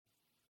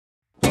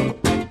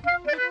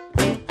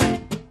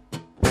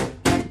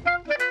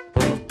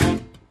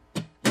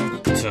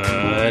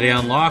Today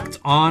on Locked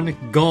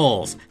On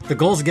Gulls, the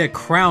Gulls get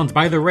crowned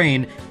by the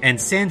Reign,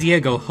 and San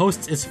Diego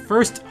hosts its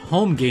first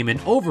home game in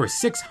over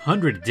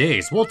 600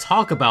 days. We'll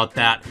talk about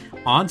that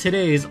on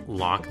today's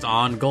Locked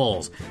On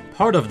Gulls,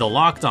 part of the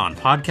Locked On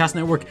Podcast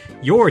Network,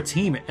 your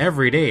team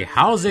every day.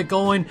 How's it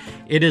going?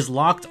 It is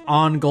Locked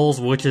On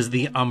Gulls, which is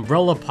the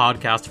umbrella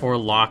podcast for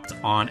Locked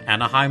On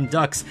Anaheim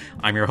Ducks.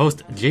 I'm your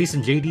host,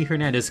 Jason J.D.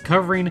 Hernandez,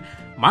 covering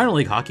minor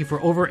league hockey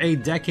for over a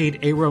decade.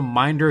 A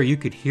reminder, you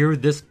could hear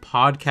this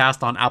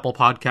podcast on Apple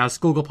Podcasts,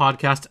 Google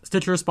Podcasts,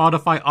 Stitcher,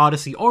 Spotify,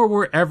 Odyssey, or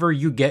wherever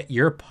you get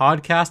your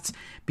podcasts,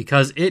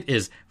 because it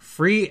is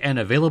free and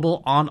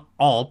available on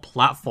all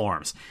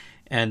platforms.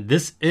 And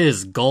this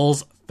is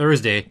Gulls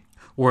Thursday,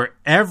 where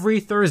every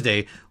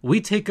Thursday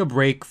we take a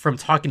break from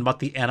talking about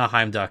the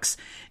Anaheim Ducks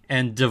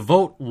and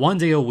devote one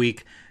day a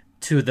week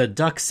to the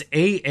Ducks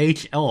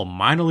AHL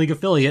minor league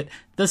affiliate,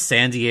 the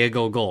San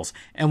Diego Gulls.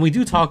 And we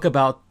do talk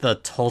about the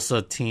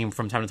Tulsa team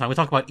from time to time. We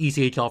talk about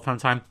ECHL from time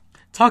to time,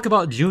 talk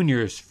about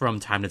juniors from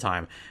time to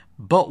time.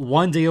 But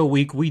one day a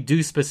week, we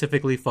do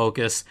specifically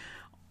focus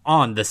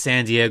on the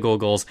San Diego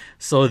Gulls.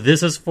 So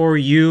this is for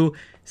you,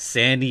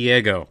 San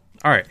Diego.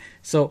 All right,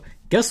 so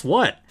guess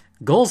what?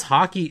 Gulls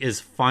hockey is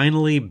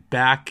finally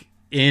back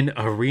in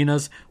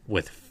arenas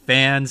with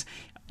fans.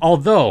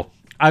 Although,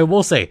 I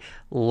will say,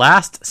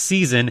 last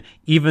season,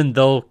 even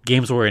though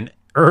games were in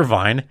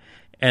Irvine,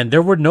 and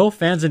there were no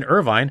fans in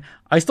Irvine,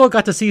 I still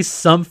got to see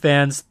some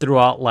fans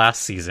throughout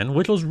last season,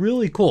 which was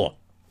really cool.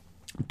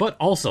 But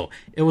also,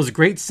 it was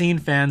great seeing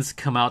fans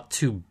come out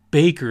to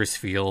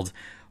Bakersfield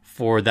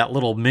for that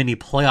little mini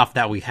playoff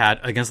that we had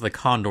against the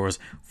Condors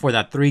for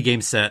that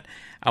 3-game set.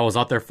 I was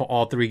out there for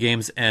all 3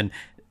 games, and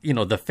you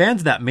know, the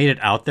fans that made it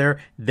out there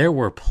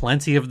were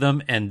plenty of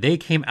them, and they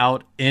came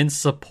out in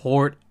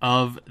support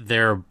of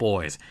their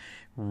boys.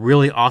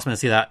 Really awesome to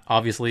see that.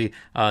 Obviously,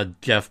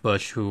 Jeff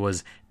Bush, who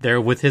was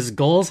there with his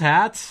Gulls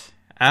hat,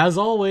 as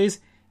always,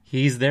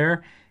 he's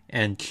there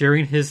and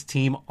cheering his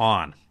team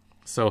on.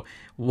 So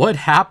what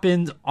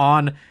happened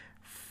on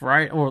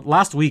Friday or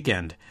last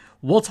weekend?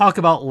 We'll talk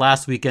about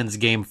last weekend's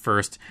game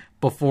first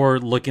before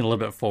looking a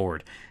little bit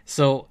forward.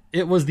 So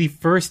it was the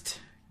first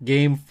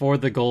game for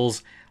the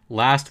Gulls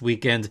last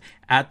weekend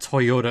at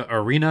Toyota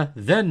Arena,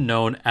 then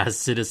known as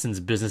Citizens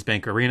Business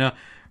Bank Arena.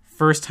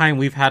 First time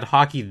we've had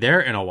hockey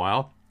there in a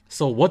while.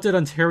 So what did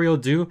Ontario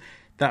do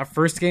that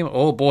first game?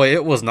 Oh boy,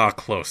 it was not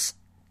close.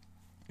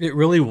 It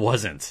really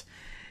wasn't.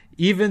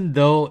 Even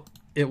though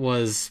it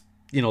was,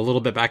 a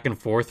little bit back and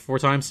forth 4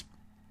 times,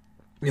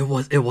 it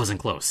wasn't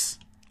close.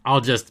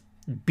 I'll just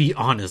be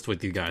honest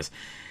with you guys.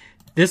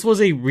 This was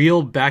a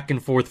real back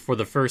and forth for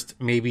the first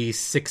maybe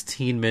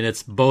 16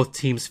 minutes. Both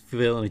teams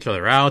feeling each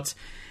other out.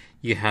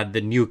 You had the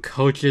new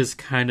coaches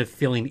kind of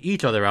feeling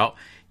each other out.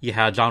 You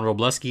had John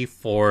Robleski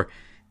for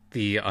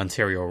the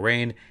Ontario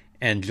Reign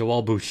and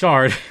Joel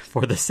Bouchard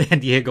for the San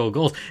Diego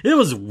Gulls. It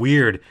was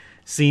weird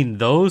seeing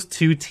those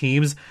two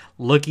teams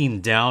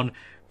looking down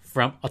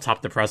from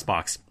atop the press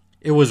box.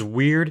 It was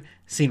weird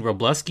seeing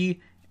Robleski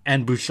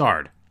and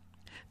Bouchard.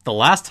 The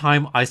last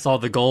time I saw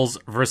the Gulls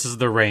versus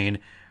the Reign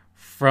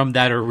from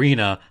that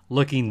arena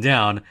looking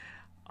down,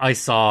 I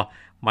saw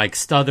Mike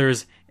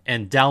Stothers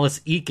and Dallas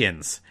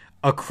Eakins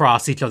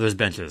across each other's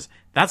benches.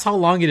 That's how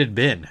long it had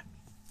been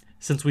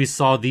since we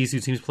saw these two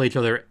teams play each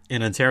other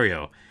in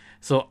Ontario.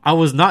 So I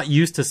was not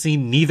used to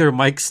seeing neither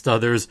Mike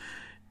Stothers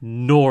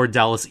nor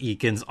Dallas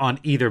Eakins on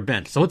either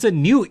bench. So it's a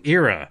new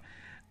era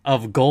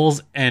of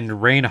Gulls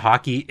and Reign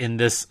hockey in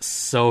this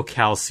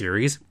SoCal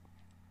series.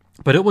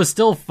 But it was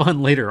still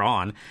fun later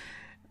on.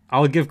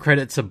 I'll give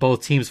credit to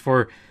both teams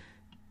for,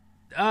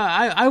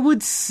 I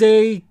would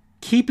say,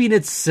 keeping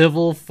it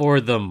civil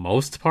for the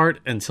most part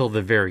until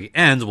the very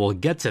end. We'll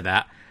get to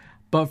that.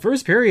 But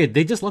first period,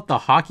 they just let the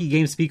hockey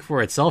game speak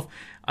for itself.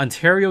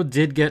 Ontario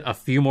did get a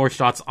few more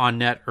shots on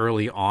net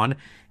early on,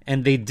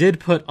 and they did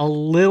put a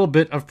little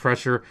bit of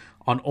pressure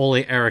on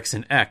Ole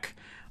Eriksson Ek.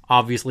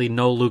 Obviously,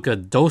 no Luka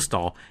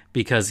Dostal,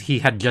 because he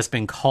had just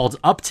been called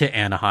up to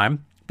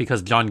Anaheim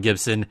because John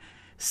Gibson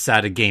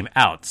sat a game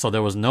out. So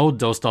there was no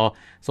Dostal.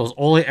 So it was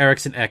Ole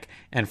Eriksson Ek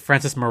and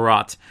Francis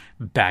Marotte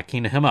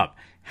backing him up.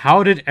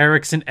 How did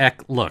Eriksson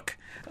Ek look?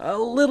 A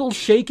little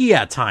shaky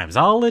at times,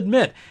 I'll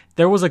admit.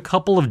 There was a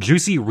couple of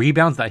juicy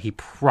rebounds that he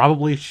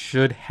probably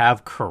should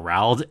have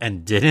corralled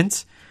and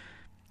didn't.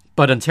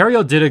 But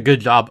Ontario did a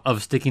good job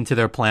of sticking to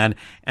their plan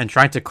and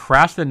trying to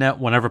crash the net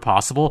whenever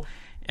possible.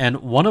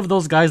 And one of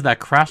those guys that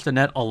crashed the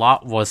net a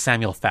lot was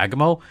Samuel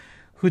Fagemo,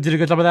 who did a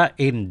good job of that.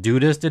 Aiden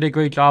Dudas did a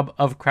great job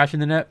of crashing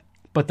the net.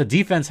 But the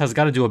defense has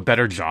got to do a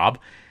better job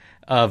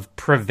of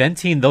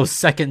preventing those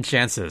second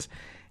chances.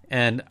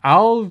 And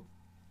I'll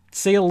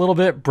say a little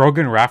bit,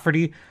 Brogan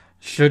Rafferty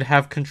should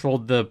have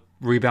controlled the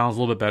rebounds a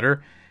little bit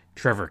better.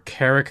 Trevor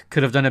Carrick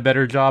could have done a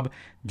better job.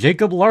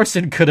 Jacob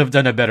Larson could have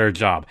done a better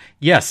job.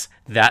 Yes,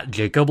 that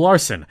Jacob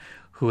Larson,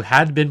 who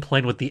had been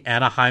playing with the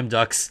Anaheim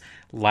Ducks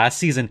last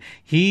season,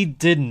 he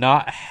did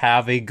not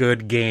have a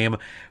good game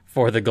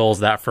for the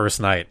Gulls that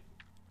first night.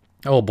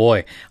 Oh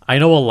boy, I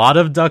know a lot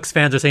of Ducks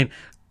fans are saying,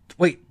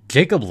 wait,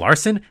 Jacob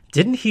Larson,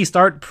 didn't he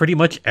start pretty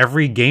much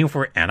every game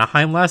for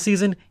Anaheim last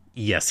season?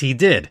 Yes, he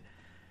did.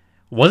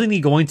 Wasn't he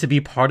going to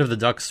be part of the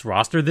Ducks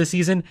roster this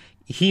season?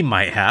 He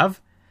might have.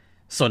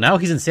 So now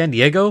he's in San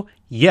Diego?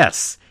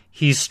 Yes.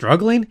 He's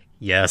struggling?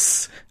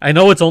 Yes. I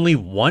know it's only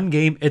one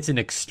game. It's an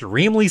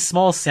extremely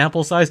small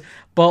sample size,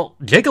 but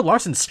Jacob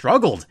Larson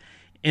struggled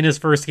in his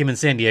first game in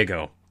San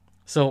Diego.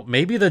 So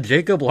maybe the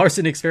Jacob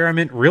Larson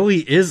experiment really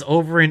is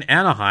over in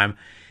Anaheim,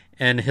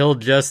 and he'll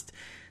just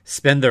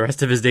spend the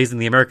rest of his days in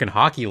the American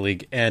Hockey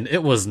League, and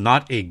it was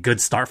not a good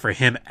start for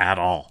him at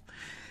all.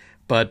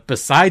 But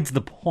besides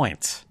the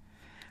point,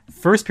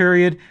 first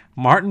period,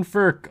 Martin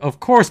Frk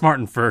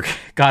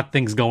got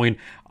things going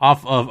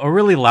off of a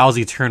really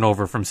lousy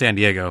turnover from San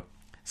Diego.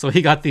 So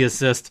he got the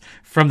assist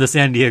from the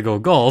San Diego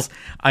Gulls.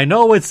 I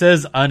know it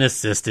says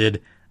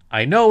unassisted.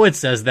 I know it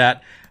says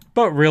that,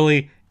 but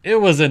really,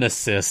 it was an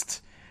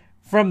assist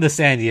from the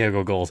San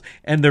Diego Gulls.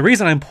 And the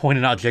reason I'm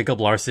pointing out Jacob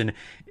Larson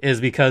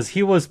is because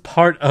he was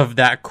part of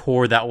that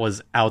core that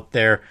was out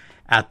there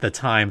at the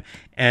time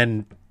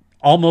and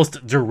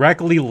almost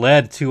directly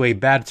led to a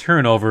bad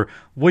turnover,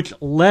 which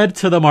led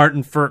to the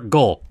Martin Frk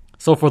goal.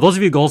 So for those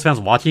of you Gulls fans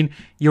watching,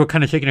 you were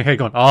kind of shaking your head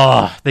going,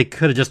 oh, they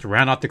could have just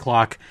ran out the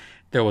clock.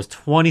 There was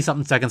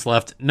 20-something seconds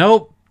left.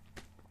 Nope.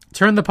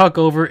 Turn the puck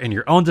over in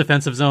your own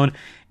defensive zone.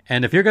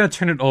 And if you're going to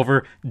turn it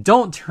over,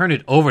 don't turn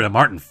it over to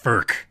Martin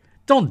Frk.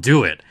 Don't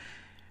do it.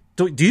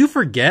 Do you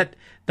forget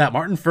that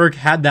Martin Frk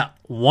had that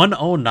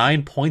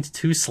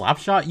 109.2 slap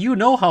shot? You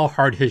know how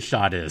hard his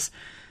shot is.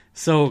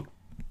 So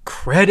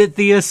credit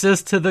the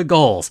assist to the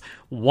Gulls.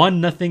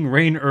 1-0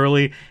 Reign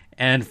early.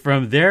 And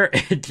from there,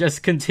 it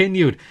just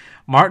continued.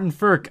 Martin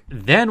Frk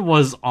then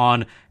was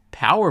on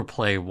power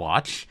play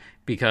watch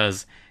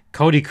because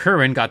Cody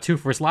Curran got 2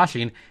 for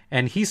slashing,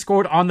 and he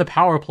scored on the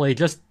power play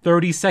just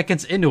 30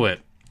 seconds into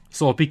it.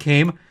 So it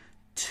became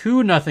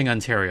 2-0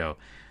 Ontario.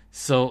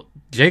 So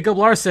Jacob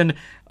Larson,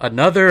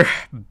 another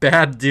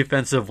bad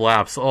defensive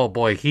lapse. Oh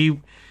boy,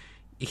 he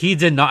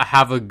did not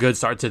have a good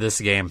start to this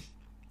game.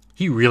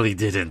 He really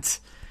didn't.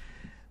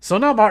 So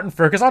now Martin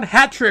Frk is on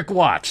hat-trick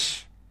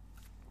watch.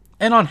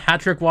 And on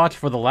hat-trick watch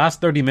for the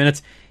last 30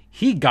 minutes,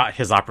 he got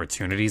his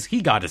opportunities.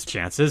 He got his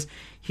chances.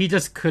 He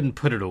just couldn't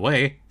put it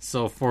away.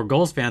 So for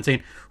Gulls fans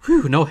saying,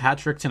 whew, no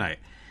hat-trick tonight.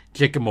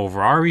 Jacob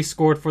Moverari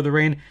scored for the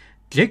Reign.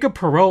 Jacob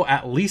Perreault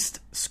at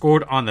least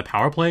scored on the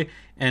power play.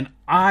 And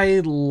I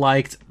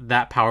liked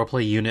that power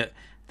play unit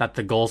that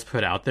the Gulls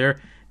put out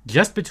there.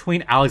 Just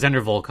between Alexander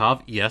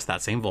Volkov, yes,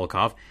 that same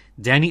Volkov,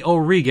 Danny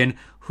O'Regan,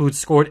 who'd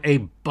scored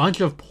a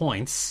bunch of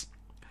points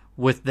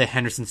with the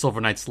Henderson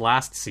Silver Knights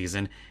last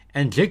season,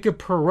 and Jacob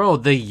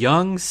Perreault, the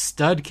young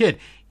stud kid.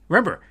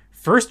 Remember,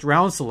 first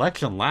round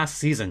selection last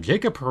season.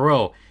 Jacob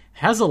Perreault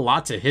has a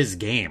lot to his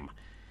game.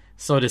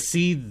 So to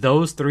see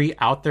those three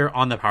out there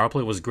on the power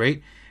play was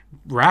great.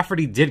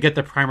 Rafferty did get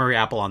the primary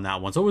apple on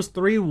that one. So it was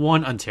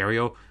 3-1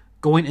 Ontario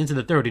going into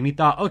the third. And he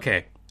thought,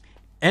 okay,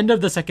 end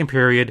of the second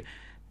period,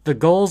 the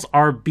Gulls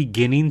are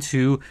beginning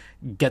to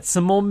get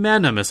some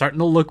momentum. It's starting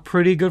to look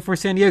pretty good for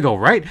San Diego,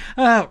 right?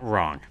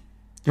 Wrong.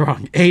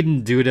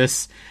 Aiden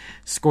Dudas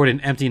scored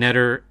an empty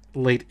netter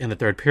late in the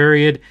third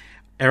period.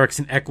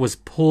 Eriksson Ek was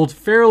pulled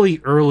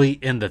fairly early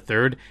in the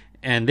third,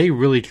 and they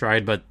really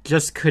tried, but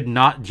just could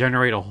not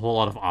generate a whole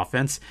lot of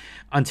offense.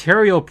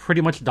 Ontario pretty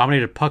much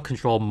dominated puck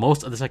control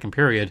most of the second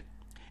period,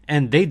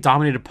 and they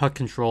dominated puck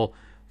control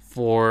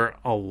for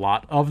a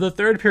lot of the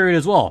third period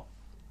as well.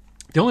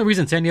 The only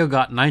reason San Diego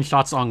got 9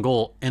 shots on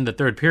goal in the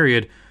third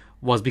period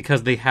was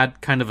because they had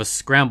kind of a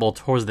scramble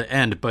towards the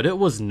end, but it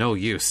was no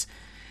use.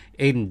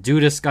 Aiden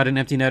Dudas got an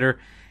empty netter,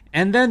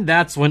 and then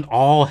that's when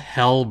all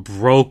hell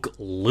broke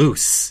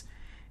loose.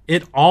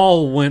 It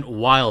all went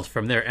wild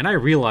from there, and I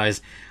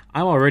realize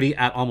I'm already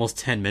at almost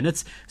 10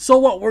 minutes, so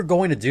what we're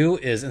going to do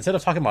is, instead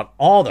of talking about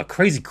all the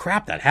crazy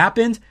crap that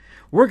happened,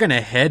 we're going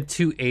to head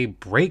to a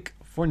break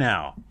for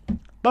now.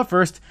 But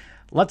first,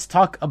 let's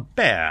talk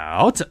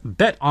about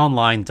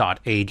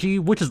betonline.ag,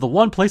 which is the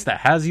one place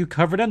that has you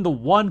covered and the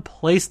one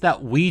place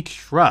that we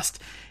trust.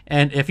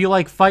 And if you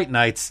like fight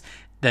nights,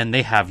 then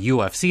they have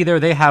UFC there.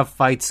 They have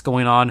fights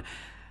going on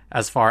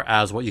as far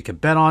as what you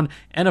could bet on.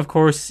 And of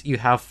course, you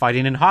have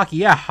fighting in hockey.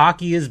 Yeah,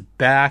 hockey is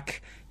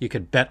back. You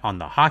could bet on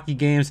the hockey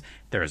games.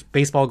 There's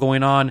baseball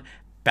going on,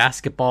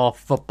 basketball,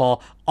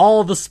 football.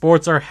 All the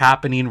sports are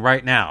happening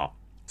right now.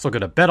 So go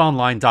to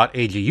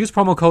betonline.ag. Use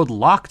promo code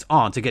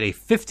LOCKEDON to get a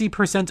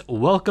 50%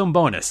 welcome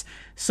bonus.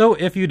 So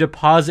if you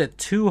deposit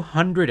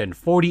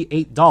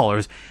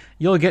 $248,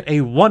 you'll get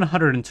a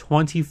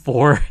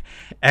 $124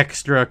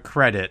 extra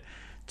credit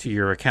to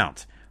your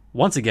account.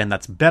 Once again,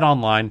 that's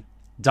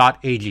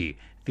betonline.ag,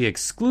 the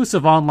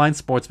exclusive online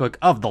sportsbook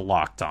of the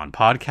Locked On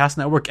Podcast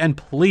Network. And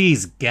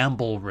please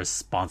gamble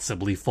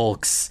responsibly,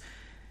 folks.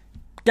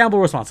 Gamble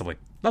responsibly.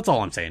 That's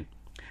all I'm saying.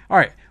 All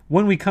right,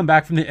 when we come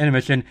back from the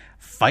intermission,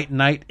 Fight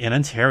Night in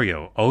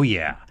Ontario. Oh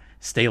yeah,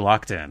 stay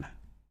locked in.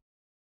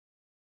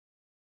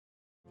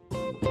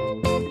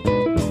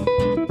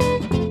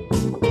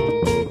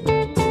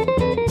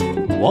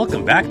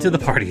 Welcome back to the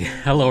party.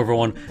 Hello,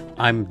 everyone.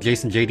 I'm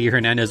Jason J.D.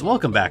 Hernandez.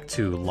 Welcome back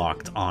to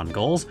Locked On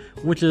Gulls,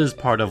 which is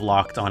part of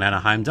Locked On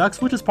Anaheim Ducks,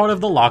 which is part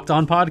of the Locked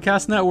On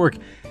Podcast Network.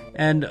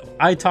 And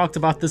I talked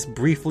about this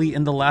briefly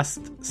in the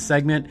last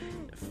segment.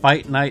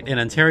 Fight night in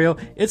Ontario.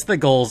 It's the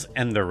Gulls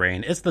and the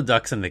Reign. It's the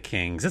Ducks and the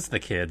Kings. It's the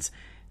kids.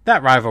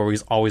 That rivalry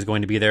is always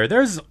going to be there.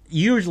 There's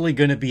usually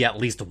going to be at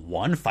least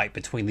one fight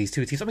between these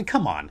two teams. I mean,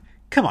 come on.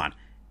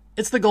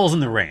 It's the Gulls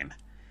and the Reign.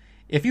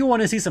 If you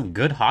want to see some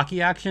good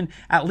hockey action,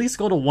 at least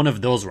go to one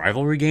of those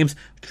rivalry games.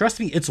 Trust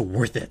me, it's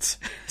worth it.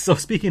 So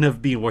speaking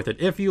of being worth it,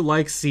 if you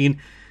like seeing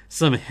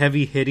some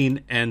heavy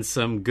hitting and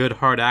some good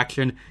hard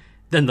action,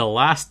 then the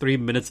last 3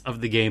 minutes of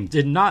the game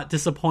did not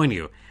disappoint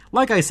you.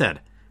 Like I said,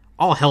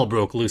 all hell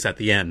broke loose at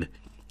the end,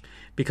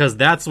 because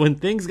that's when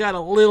things got a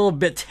little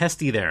bit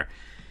testy there.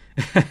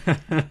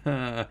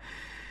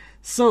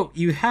 So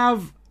you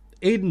have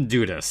Aiden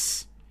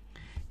Dudas.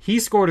 He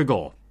scored a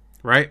goal,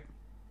 right?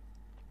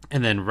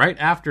 And then right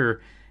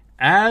after,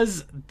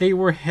 as they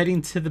were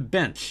heading to the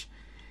bench,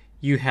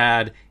 you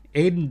had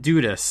Aiden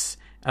Dudas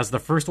as the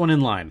first one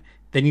in line.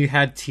 Then you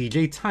had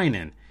TJ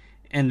Tynan.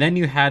 And then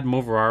you had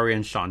Moverari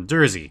and Sean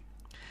Durzi.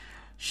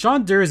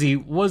 Sean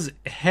Durzi was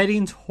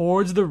heading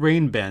towards the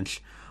Reign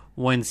bench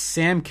when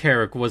Sam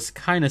Carrick was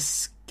kind of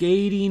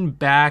skating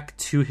back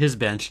to his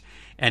bench,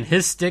 and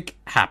his stick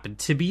happened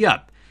to be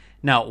up.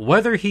 Now,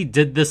 whether he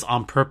did this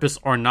on purpose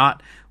or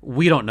not,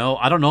 we don't know.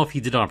 I don't know if he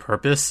did it on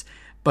purpose.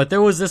 But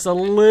there was this a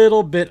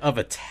little bit of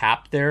a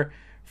tap there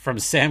from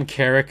Sam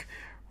Carrick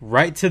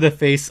right to the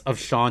face of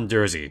Sean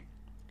Durzi.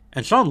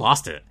 And Sean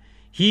lost it.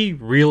 He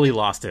really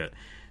lost it.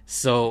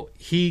 So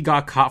he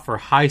got caught for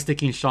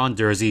high-sticking Sean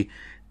Durzi.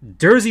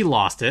 Durzi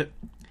lost it.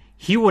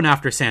 He went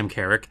after Sam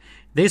Carrick.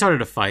 They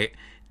started a fight.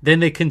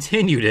 Then they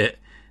continued it.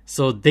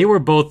 So they were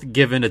both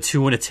given a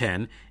 2 and a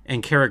 10.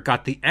 And Carrick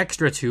got the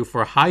extra 2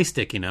 for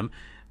high-sticking him.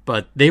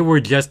 But they were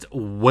just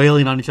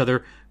wailing on each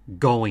other,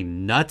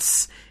 going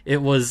nuts.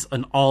 It was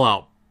an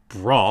all-out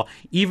brawl.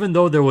 Even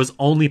though there was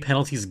only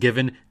penalties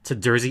given to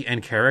Durzi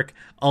and Carrick,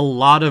 a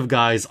lot of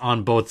guys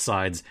on both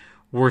sides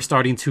were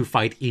starting to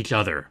fight each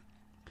other.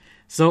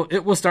 So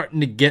it was starting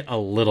to get a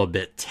little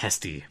bit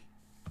testy.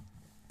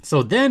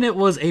 So then it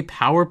was a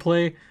power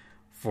play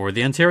for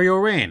the Ontario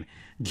Reign.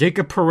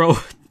 Jacob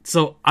Perreault.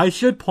 So I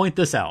should point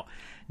this out.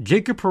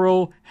 Jacob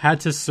Perreault had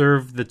to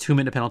serve the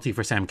 2-minute penalty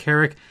for Sam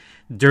Carrick.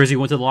 Durzi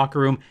went to the locker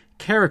room.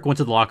 Carrick went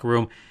to the locker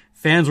room.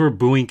 Fans were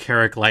booing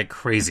Carrick like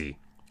crazy.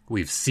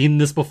 We've seen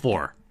this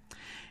before.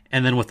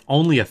 And then with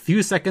only a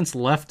few seconds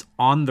left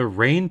on the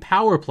Reign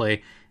power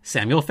play,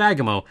 Samuel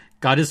Fagemo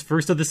got his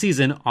first of the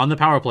season on the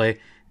power play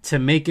to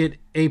make it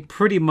a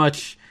pretty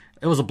much,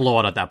 it was a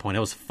blowout at that point.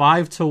 It was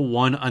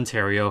 5-1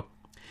 Ontario.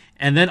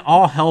 And then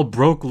all hell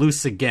broke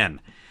loose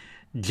again.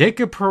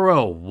 Jacob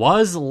Perreault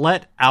was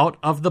let out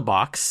of the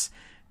box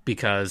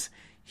because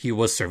he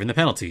was serving the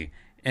penalty.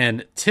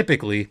 And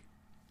typically,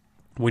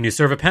 when you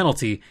serve a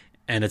penalty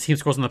and a team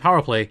scores on the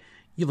power play,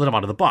 you let him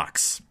out of the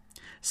box.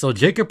 So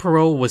Jacob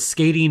Perreault was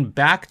skating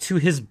back to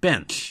his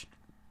bench.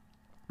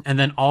 And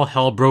then all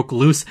hell broke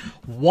loose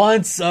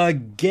once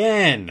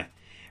again.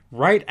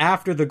 Right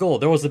after the goal,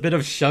 there was a bit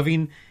of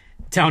shoving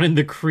down in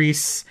the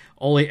crease.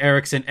 Ole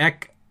Eriksson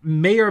Ek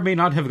may or may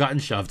not have gotten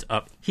shoved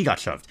up. He got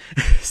shoved.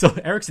 So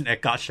Eriksson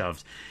Ek got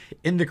shoved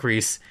in the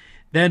crease.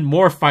 Then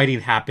more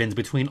fighting happened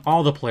between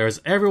all the players.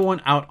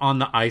 Everyone out on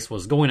the ice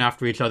was going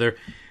after each other.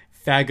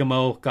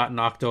 Fagemo got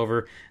knocked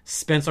over.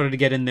 Spence started to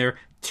get in there.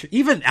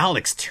 Even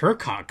Alex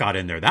Turcotte got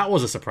in there. That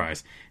was a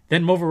surprise.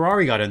 Then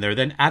Moverari got in there.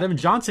 Then Adam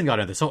Johnson got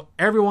in there. So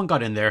everyone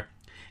got in there.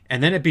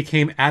 And then it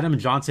became Adam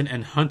Johnson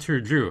and Hunter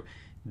Drew.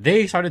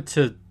 They started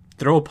to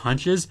throw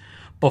punches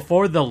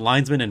before the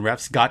linesmen and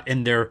refs got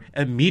in there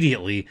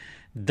immediately,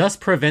 thus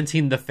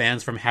preventing the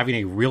fans from having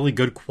a really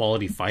good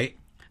quality fight.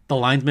 The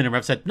linesmen and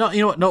refs said, no,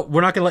 you know what? No,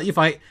 we're not going to let you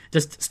fight.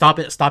 Just stop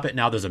it. Stop it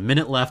now. There's a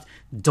minute left.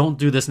 Don't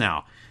do this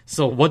now.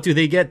 So what do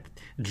they get?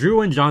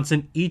 Drew and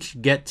Johnson each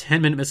get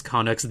 10-minute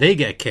misconducts. They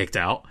get kicked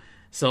out.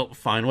 So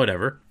fine,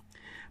 whatever.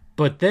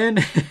 But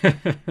then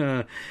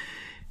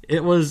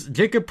it was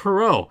Jacob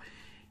Perreault.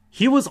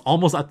 He was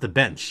almost at the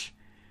bench.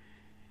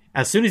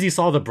 As soon as he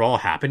saw the brawl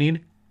happening,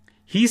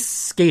 he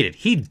skated.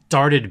 He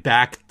darted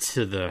back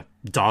to the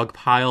dog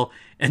pile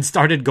and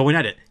started going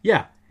at it.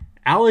 Yeah,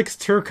 Alex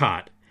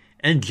Turcotte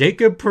and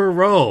Jacob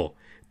Perreault,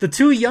 the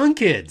two young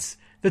kids,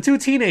 the two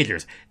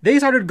teenagers, they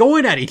started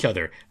going at each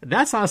other.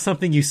 That's not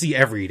something you see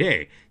every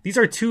day. These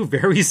are two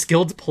very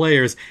skilled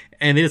players,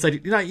 and they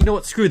decided, you know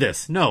what, screw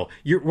this. No,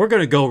 we're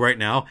going to go right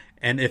now.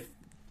 And if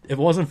it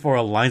wasn't for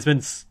a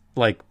linesman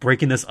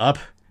breaking this up,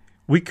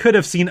 we could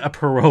have seen a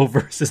Perreault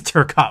versus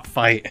Turcotte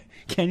fight.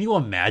 Can you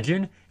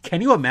imagine?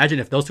 Can you imagine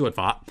if those two had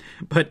fought?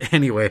 But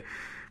anyway,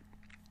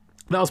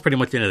 that was pretty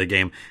much the end of the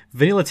game.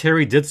 Vinny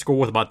Lettieri did score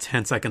with about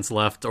 10 seconds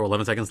left or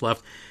 11 seconds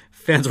left.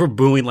 Fans were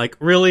booing like,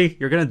 really?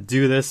 You're going to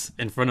do this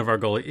in front of our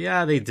goalie?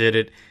 Yeah, they did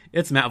it.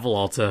 It's Matt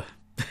Villalta.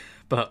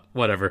 But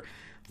whatever.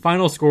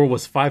 Final score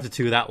was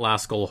 5-2. That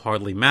last goal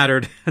hardly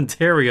mattered.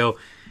 Ontario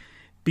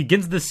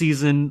begins the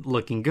season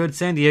looking good.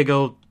 San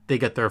Diego, they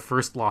get their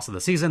first loss of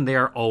the season. They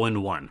are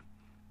 0-1.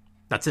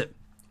 That's it.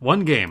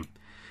 One game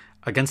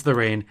against the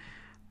Reign.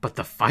 But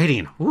the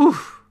fighting, whew,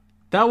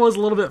 that was a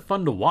little bit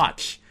fun to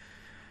watch.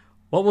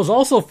 What was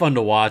also fun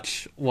to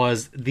watch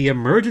was the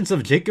emergence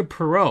of Jacob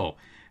Perreault.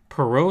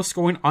 Perreault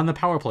scoring on the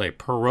power play.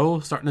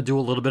 Perreault starting to do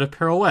a little bit of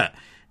pirouette.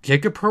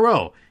 Jacob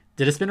Perreault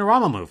did a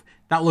spinorama move.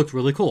 That looked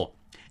really cool.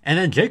 And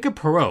then Jacob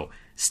Perreault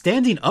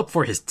standing up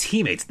for his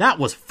teammates. That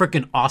was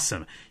freaking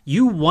awesome.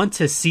 You want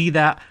to see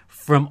that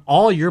from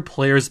all your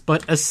players,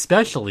 but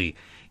especially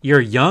your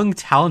young,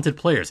 talented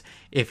players.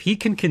 If he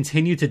can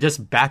continue to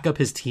just back up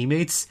his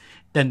teammates,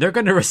 then they're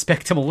going to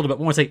respect him a little bit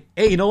more and say,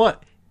 hey, you know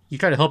what? You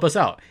try to help us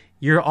out.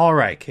 You're all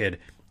right, kid.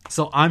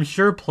 So I'm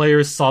sure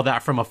players saw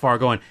that from afar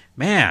going,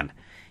 man,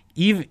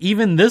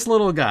 even this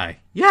little guy.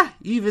 Yeah,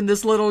 even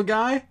this little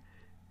guy.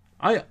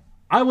 I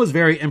was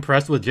very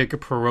impressed with Jacob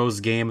Perreault's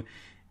game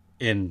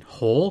in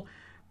whole,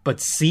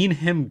 but seeing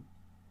him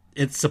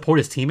support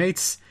his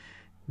teammates,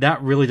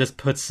 that really just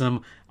puts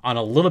him on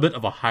a little bit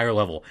of a higher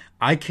level.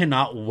 I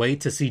cannot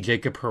wait to see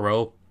Jacob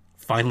Perreault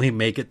finally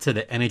make it to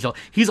the NHL.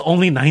 He's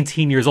only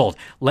 19 years old.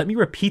 Let me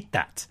repeat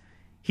that.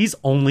 He's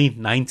only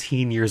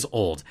 19 years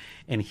old,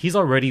 and he's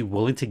already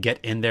willing to get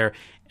in there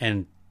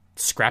and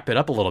scrap it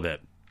up a little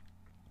bit.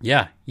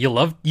 Yeah, you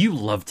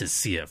love to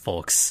see it,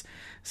 folks.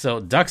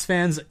 So Ducks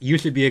fans, you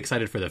should be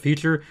excited for the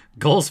future.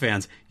 Gulls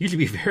fans, you should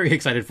be very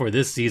excited for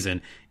this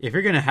season. If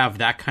you're going to have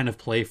that kind of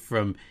play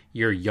from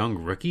your young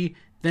rookie,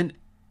 then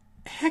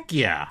heck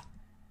yeah,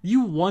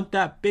 you want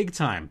that big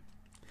time.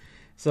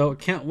 So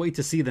can't wait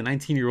to see the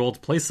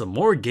 19-year-old play some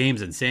more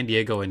games in San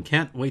Diego, and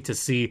can't wait to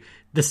see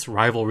this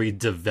rivalry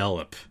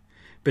develop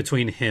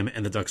between him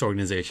and the Ducks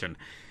organization.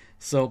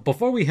 So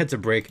before we head to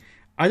break,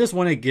 I just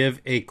want to give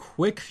a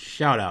quick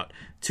shout out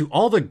to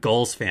all the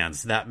Gulls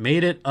fans that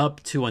made it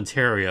up to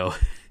Ontario.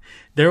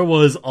 There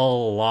was a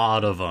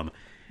lot of them.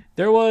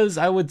 There was,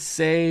 I would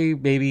say,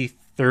 maybe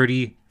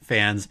 30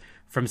 fans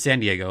from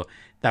San Diego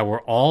that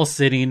were all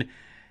sitting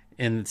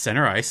in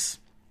center ice,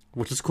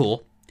 which is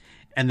cool.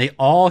 And they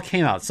all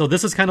came out. So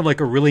this is kind of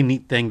like a really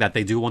neat thing that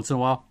they do once in a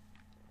while.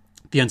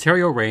 The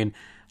Ontario Reign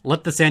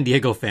let the San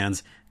Diego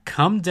fans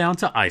come down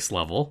to ice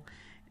level,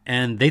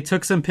 and they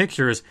took some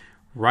pictures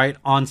right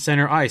on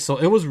center ice. So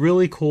it was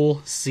really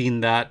cool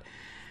seeing that,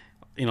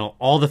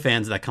 all the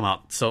fans that come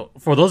out. So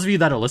for those of you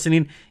that are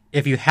listening,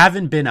 if you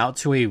haven't been out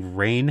to a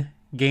Reign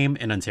game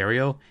in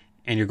Ontario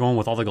and you're going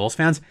with all the Gulls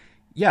fans,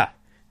 yeah,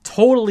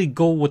 totally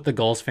go with the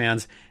Gulls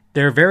fans.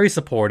 They're very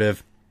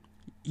supportive.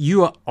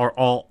 You are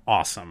all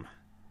awesome.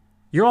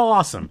 You're all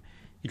awesome.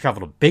 You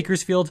travel to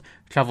Bakersfield,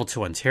 travel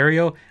to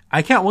Ontario.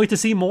 I can't wait to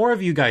see more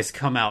of you guys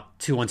come out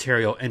to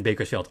Ontario and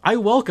Bakersfield. I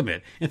welcome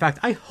it. In fact,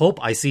 I hope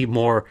I see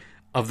more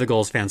of the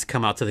Gulls fans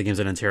come out to the games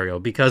in Ontario,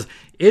 because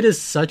it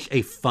is such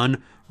a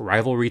fun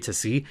rivalry to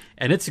see,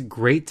 and it's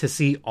great to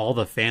see all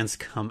the fans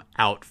come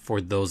out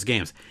for those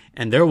games.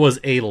 And there was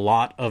a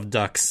lot of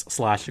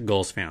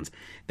Ducks/Gulls fans.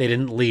 They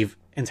didn't leave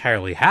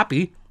entirely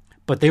happy,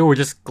 but they were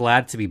just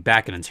glad to be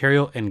back in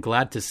Ontario and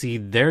glad to see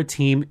their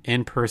team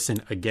in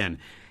person again.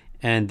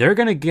 And they're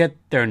going to get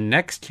their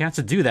next chance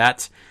to do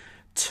that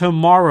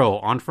tomorrow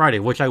on Friday,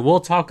 which I will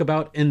talk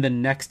about in the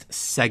next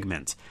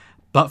segment.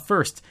 But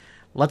first,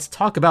 let's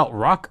talk about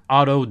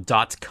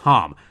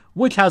RockAuto.com,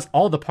 which has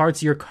all the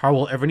parts your car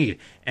will ever need.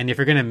 And if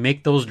you're going to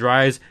make those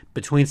drives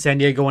between San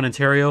Diego and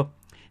Ontario,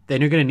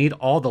 then you're going to need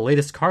all the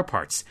latest car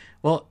parts.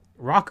 Well,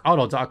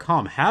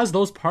 RockAuto.com has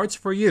those parts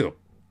for you.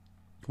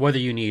 Whether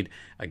you need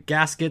a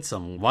gasket,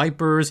 some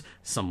wipers,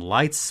 some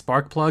lights,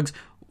 spark plugs,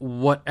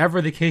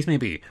 whatever the case may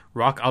be,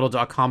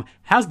 RockAuto.com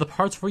has the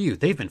parts for you.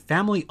 They've been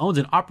family owned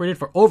and operated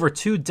for over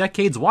 2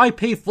 decades. Why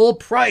pay full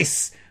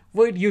price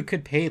when you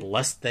could pay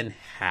less than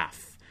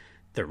half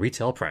the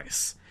retail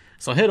price?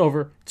 So head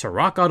over to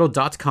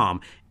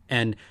RockAuto.com,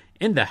 and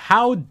in the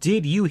How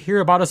Did You Hear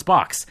About Us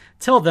box,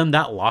 tell them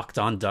that Locked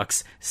On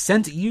Ducks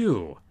sent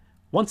you.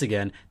 Once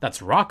again, that's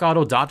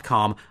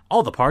RockAuto.com,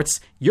 all the parts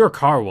your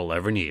car will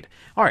ever need.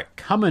 All right,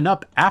 coming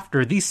up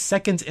after the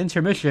second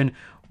intermission,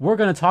 we're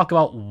going to talk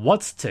about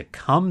what's to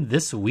come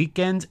this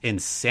weekend in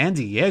San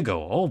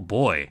Diego. Oh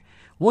boy,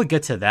 we'll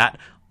get to that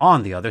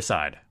on the other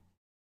side.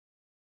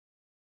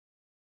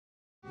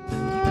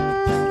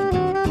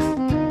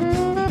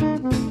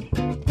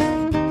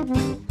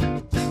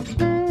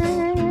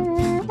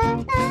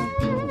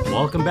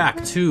 Welcome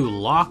back to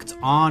Locked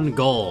On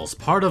Gulls,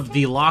 part of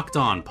the Locked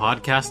On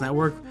Podcast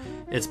Network.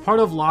 It's part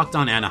of Locked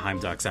On Anaheim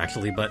Ducks,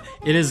 actually, but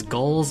it is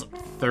Gulls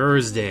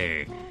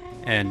Thursday.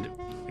 And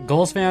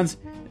Gulls fans,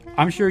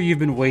 I'm sure you've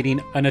been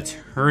waiting an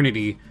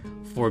eternity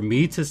for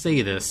me to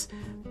say this,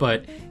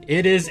 but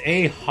it is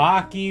a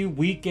hockey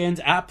weekend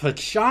at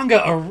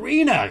Pechanga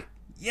Arena.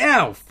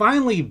 Yeah,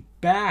 finally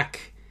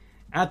back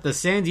at the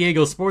San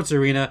Diego Sports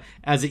Arena,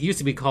 as it used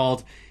to be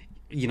called.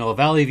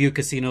 Valley View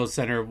Casino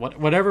Center,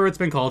 whatever it's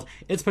been called,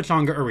 it's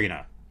Pechanga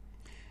Arena.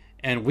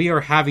 And we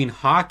are having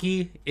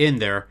hockey in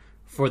there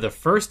for the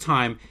first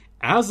time.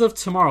 As of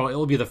tomorrow, it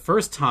will be the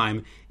first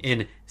time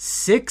in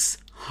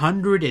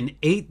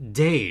 608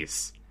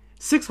 days.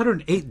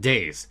 608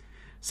 days.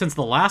 since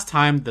the last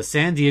time the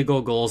San Diego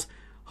Gulls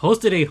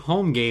hosted a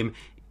home game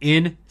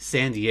in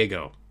San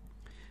Diego.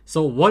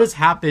 So what has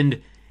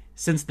happened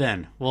since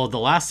then? Well, the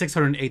last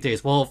 608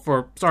 days, well,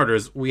 for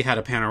starters, we had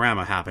a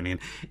panorama happening.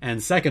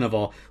 And second of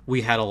all,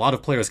 we had a lot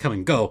of players come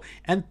and go.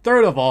 And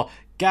third of all,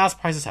 gas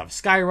prices have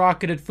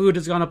skyrocketed, food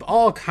has gone up,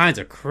 all kinds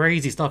of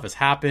crazy stuff has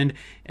happened.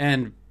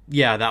 And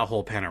yeah, that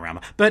whole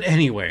panorama. But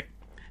anyway,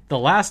 the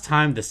last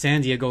time the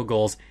San Diego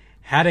Gulls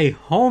had a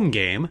home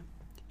game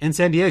in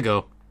San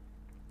Diego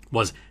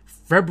was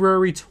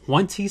February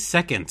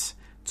 22nd,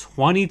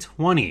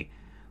 2020,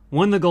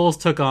 when the Gulls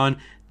took on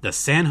the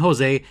San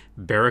Jose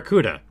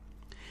Barracuda.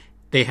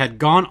 They had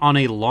gone on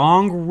a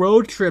long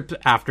road trip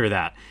after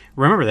that.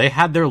 Remember, they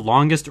had their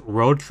longest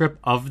road trip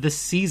of the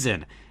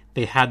season.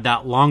 They had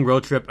that long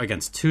road trip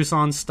against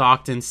Tucson,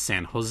 Stockton,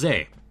 San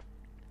Jose.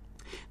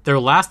 Their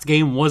last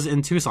game was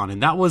in Tucson,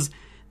 and that was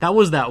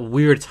that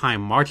weird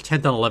time, March 10th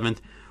and 11th,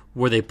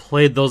 where they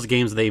played those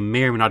games they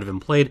may or may not have been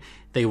played.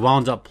 They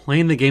wound up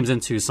playing the games in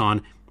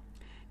Tucson,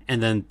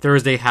 and then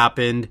Thursday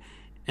happened,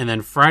 and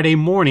then Friday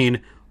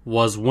morning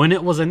was when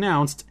it was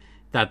announced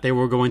that they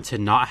were going to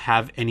not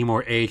have any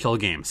more AHL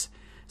games.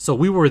 So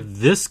we were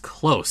this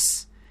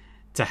close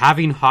to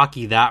having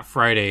hockey that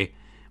Friday,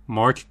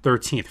 March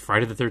 13th,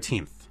 Friday the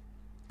 13th.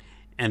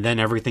 And then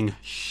everything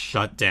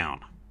shut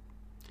down.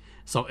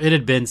 So it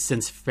had been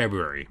since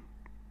February.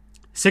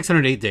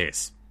 608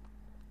 days.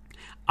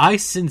 I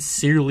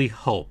sincerely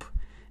hope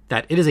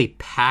that it is a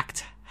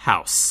packed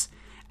house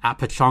at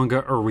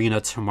Pechanga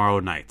Arena tomorrow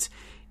night.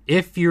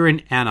 If you're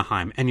in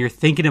Anaheim and you're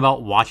thinking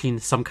about watching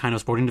some kind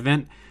of sporting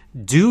event,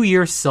 do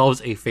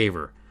yourselves a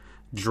favor.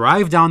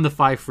 Drive down the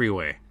 5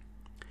 freeway.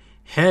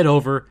 Head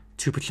over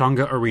to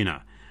Pechanga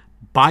Arena.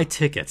 Buy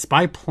tickets.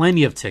 Buy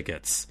plenty of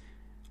tickets.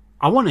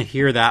 I want to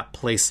hear that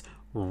place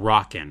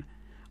rockin'.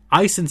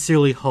 I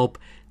sincerely hope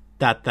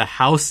that the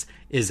house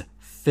is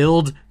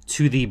filled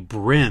to the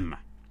brim,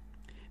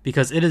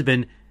 because it has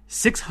been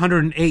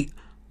 608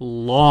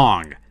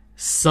 long,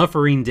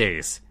 suffering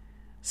days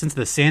since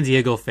the San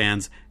Diego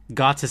fans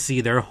got to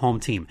see their home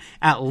team.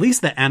 At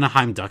least the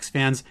Anaheim Ducks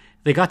fans,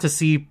 they got to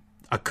see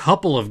a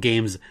couple of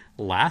games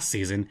last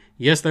season.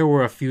 Yes, there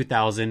were a few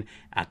thousand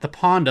at the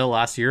Ponda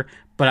last year,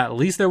 but at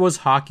least there was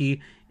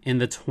hockey in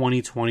the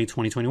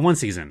 2020-2021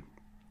 season.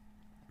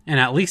 And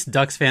at least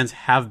Ducks fans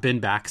have been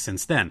back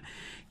since then.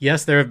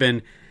 Yes, there have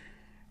been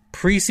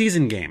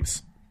preseason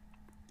games.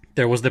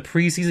 There was the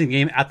preseason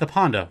game at the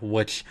Ponda,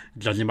 which,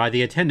 judging by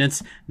the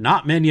attendance,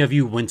 not many of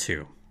you went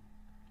to.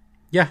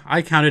 Yeah,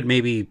 I counted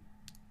maybe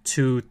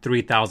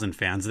 2,000-3,000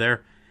 fans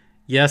there.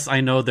 Yes,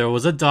 I know there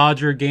was a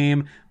Dodger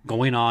game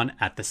going on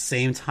at the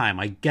same time.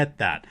 I get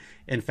that.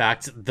 In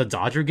fact, the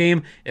Dodger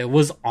game, it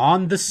was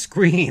on the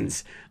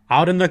screens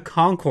out in the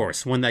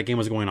concourse when that game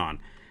was going on.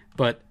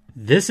 But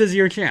this is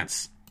your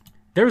chance.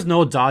 There's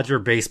no Dodger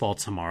baseball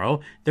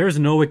tomorrow. There's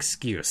no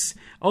excuse.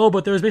 Oh,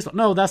 but there's baseball.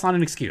 No, that's not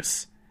an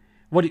excuse.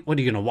 What are you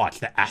going to watch?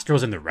 The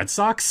Astros and the Red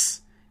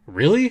Sox?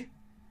 Really?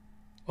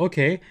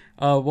 Okay.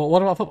 Well,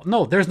 what about football?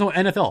 No, there's no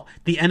NFL.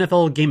 The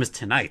NFL game is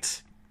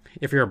tonight.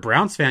 If you're a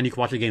Browns fan, you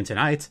can watch the game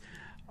tonight.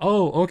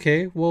 Oh,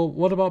 okay. Well,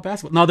 what about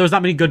basketball? No, there's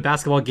not many good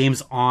basketball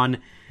games on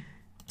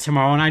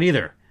tomorrow night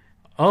either.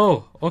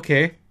 Oh,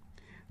 okay.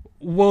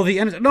 Well,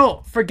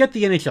 no, forget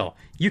the NHL.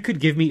 You could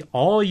give me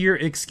all your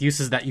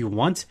excuses that you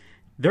want.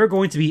 They're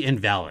going to be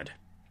invalid.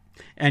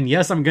 And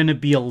yes, I'm going to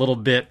be a little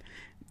bit,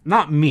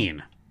 not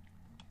mean,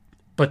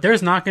 but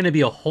there's not going to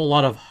be a whole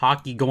lot of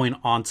hockey going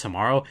on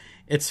tomorrow.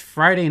 It's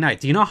Friday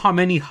night. Do you know how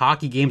many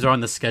hockey games are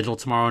on the schedule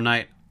tomorrow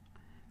night?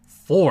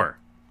 4.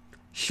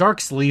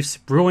 Sharks, Leafs,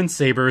 Bruins,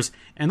 Sabres,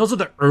 and those are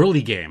the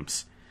early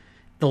games.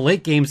 The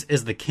late games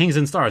is the Kings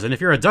and Stars. And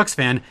if you're a Ducks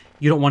fan,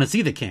 you don't want to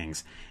see the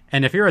Kings.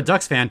 And if you're a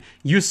Ducks fan,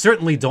 you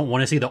certainly don't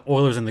want to see the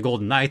Oilers and the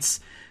Golden Knights.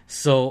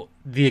 So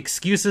the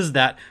excuses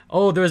that,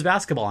 oh, there's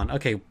basketball on.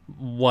 Okay,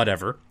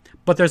 whatever.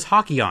 But there's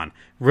hockey on.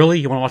 Really?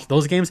 You want to watch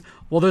those games?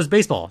 Well, there's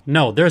baseball.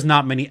 No, there's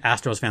not many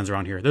Astros fans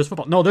around here. There's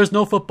football. No, there's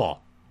no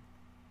football.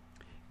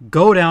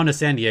 Go down to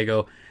San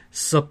Diego.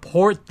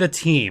 Support the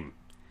team.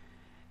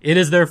 It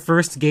is their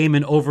first game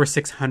in over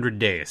 600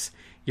 days.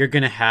 You're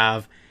going to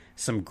have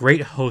some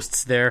great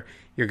hosts there.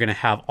 You're going to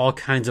have all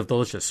kinds of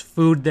delicious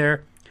food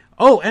there.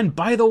 Oh, and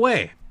by the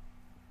way,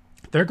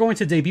 they're going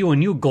to debut a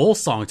new goal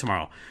song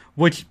tomorrow,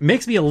 which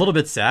makes me a little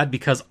bit sad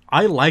because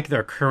I like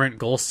their current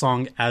goal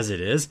song as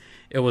it is.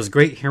 It was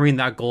great hearing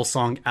that goal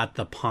song at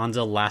the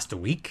Ponda last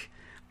week.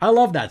 I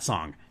love that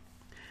song.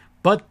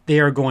 But they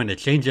are going to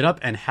change it up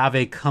and have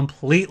a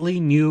completely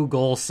new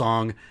goal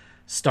song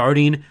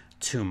starting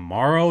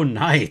tomorrow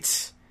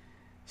night.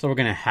 So we're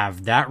going to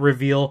have that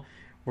reveal.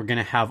 We're going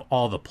to have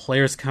all the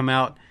players come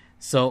out.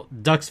 So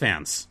Ducks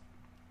fans,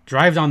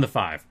 drive down the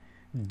 5.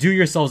 Do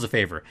yourselves a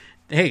favor.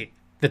 Hey,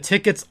 the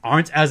tickets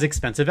aren't as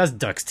expensive as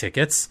Ducks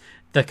tickets.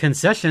 The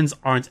concessions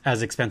aren't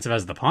as expensive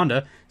as the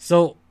Ponda.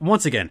 So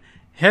once again,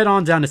 head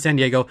on down to San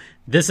Diego.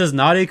 This is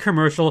not a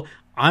commercial.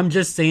 I'm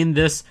just saying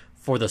this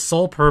for the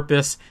sole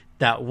purpose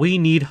that we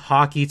need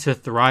hockey to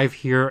thrive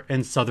here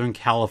in Southern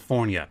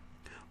California.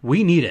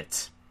 We need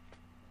it.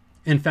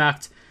 In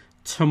fact,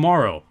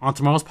 tomorrow. On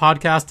tomorrow's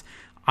podcast,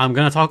 I'm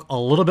going to talk a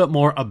little bit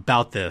more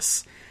about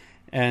this.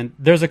 And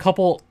there's a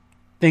couple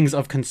things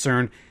of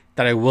concern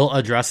that I will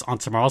address on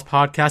tomorrow's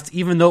podcast.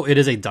 Even though it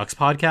is a Ducks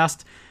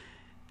podcast,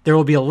 there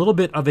will be a little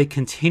bit of a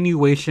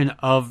continuation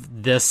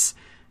of this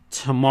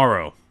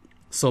tomorrow.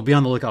 So be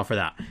on the lookout for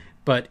that.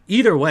 But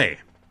either way,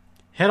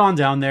 head on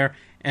down there.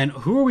 And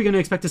who are we going to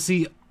expect to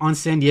see on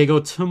San Diego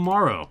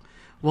tomorrow?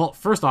 Well,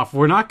 first off,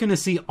 we're not going to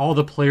see all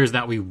the players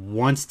that we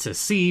want to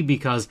see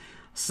because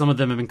some of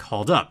them have been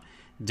called up.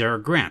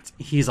 Derek Grant,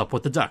 he's up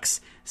with the Ducks.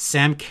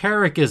 Sam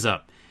Carrick is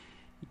up.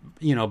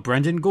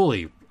 Brendan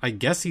Gooley, I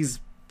guess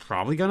he's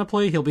probably going to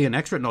play. He'll be an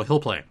extra. No,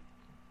 he'll play.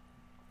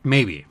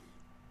 Maybe.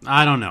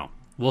 I don't know.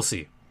 We'll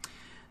see.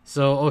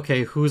 So,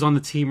 okay, who's on the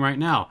team right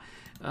now?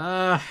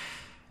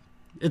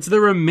 It's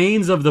the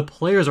remains of the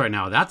players right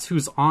now. That's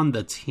who's on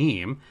the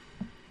team.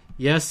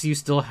 Yes, you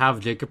still have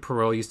Jacob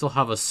Perreault. You still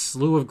have a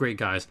slew of great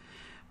guys.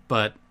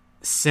 But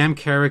Sam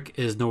Carrick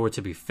is nowhere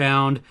to be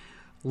found.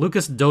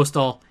 Lucas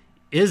Dostal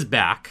is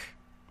back.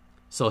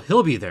 So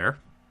he'll be there.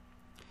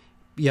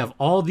 You have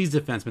all these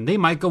defensemen. They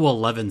might go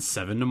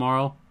 11-7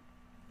 tomorrow.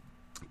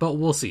 But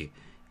we'll see.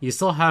 You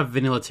still have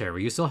Vinny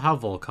Lettieri. You still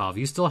have Volkov.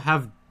 You still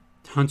have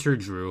Hunter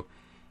Drew.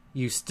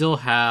 You still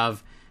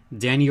have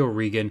Danny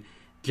O'Regan,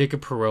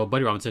 Jacob Perreault,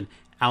 Buddy Robinson,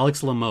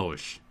 Alex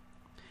Limoges.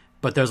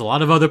 But there's a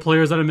lot of other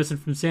players that are missing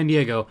from San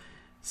Diego.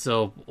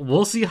 So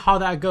we'll see how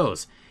that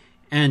goes.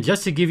 And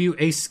just to give you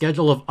a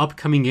schedule of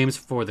upcoming games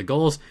for the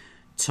Gulls,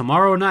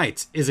 tomorrow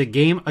night is a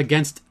game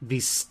against the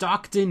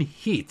Stockton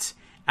Heat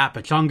at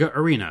Pechanga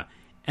Arena.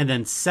 And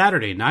then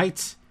Saturday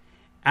night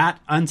at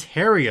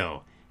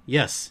Ontario.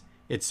 Yes,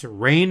 it's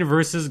Reign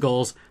versus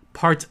Gulls,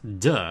 part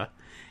 2,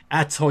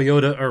 at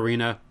Toyota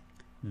Arena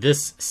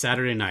this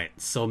Saturday night.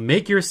 So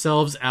make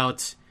yourselves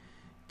out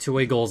to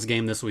a Gulls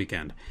game this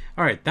weekend.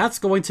 All right, that's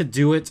going to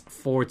do it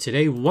for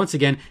today. Once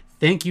again,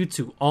 thank you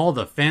to all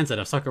the fans that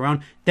have stuck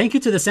around. Thank you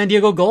to the San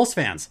Diego Gulls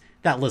fans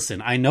that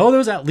listen. I know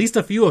there's at least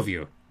a few of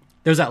you.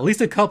 There's at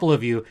least a couple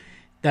of you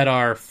that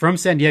are from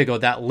San Diego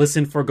that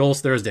listen for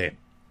Gulls Thursday.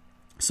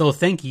 So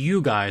thank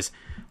you guys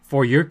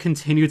for your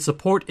continued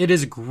support. It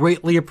is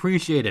greatly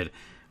appreciated.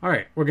 All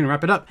right, we're going to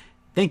wrap it up.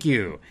 Thank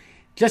you.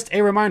 Just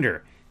a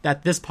reminder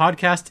that this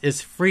podcast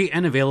is free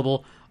and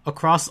available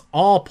across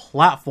all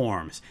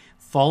platforms.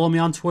 Follow me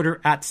on Twitter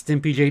at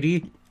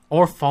StimpyJD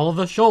or follow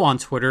the show on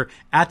Twitter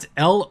at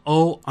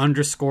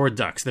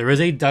LO_Ducks. There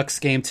is a Ducks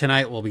game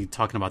tonight. We'll be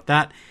talking about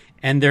that.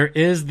 And there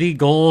is the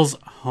Gulls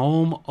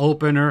home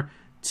opener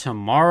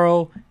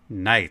tomorrow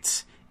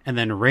night. And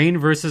then Reign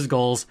versus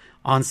Gulls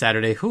on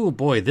Saturday. Oh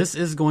boy, this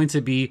is going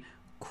to be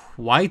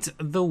quite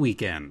the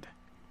weekend.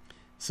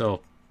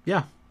 So,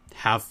 yeah,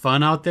 have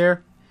fun out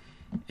there.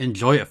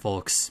 Enjoy it,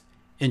 folks.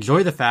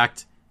 Enjoy the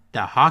fact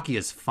that hockey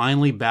is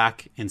finally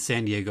back in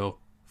San Diego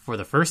for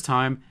the first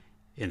time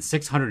in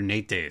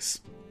 608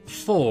 days.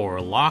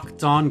 For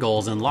Locked On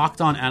Gulls and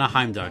Locked On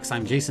Anaheim Ducks,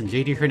 I'm Jason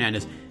JD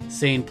Hernandez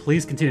saying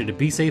please continue to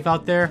be safe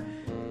out there.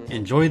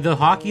 Enjoy the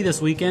hockey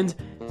this weekend.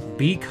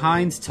 Be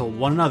kind to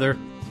one another.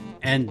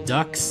 And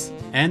Ducks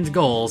and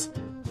Gulls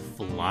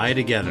fly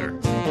together.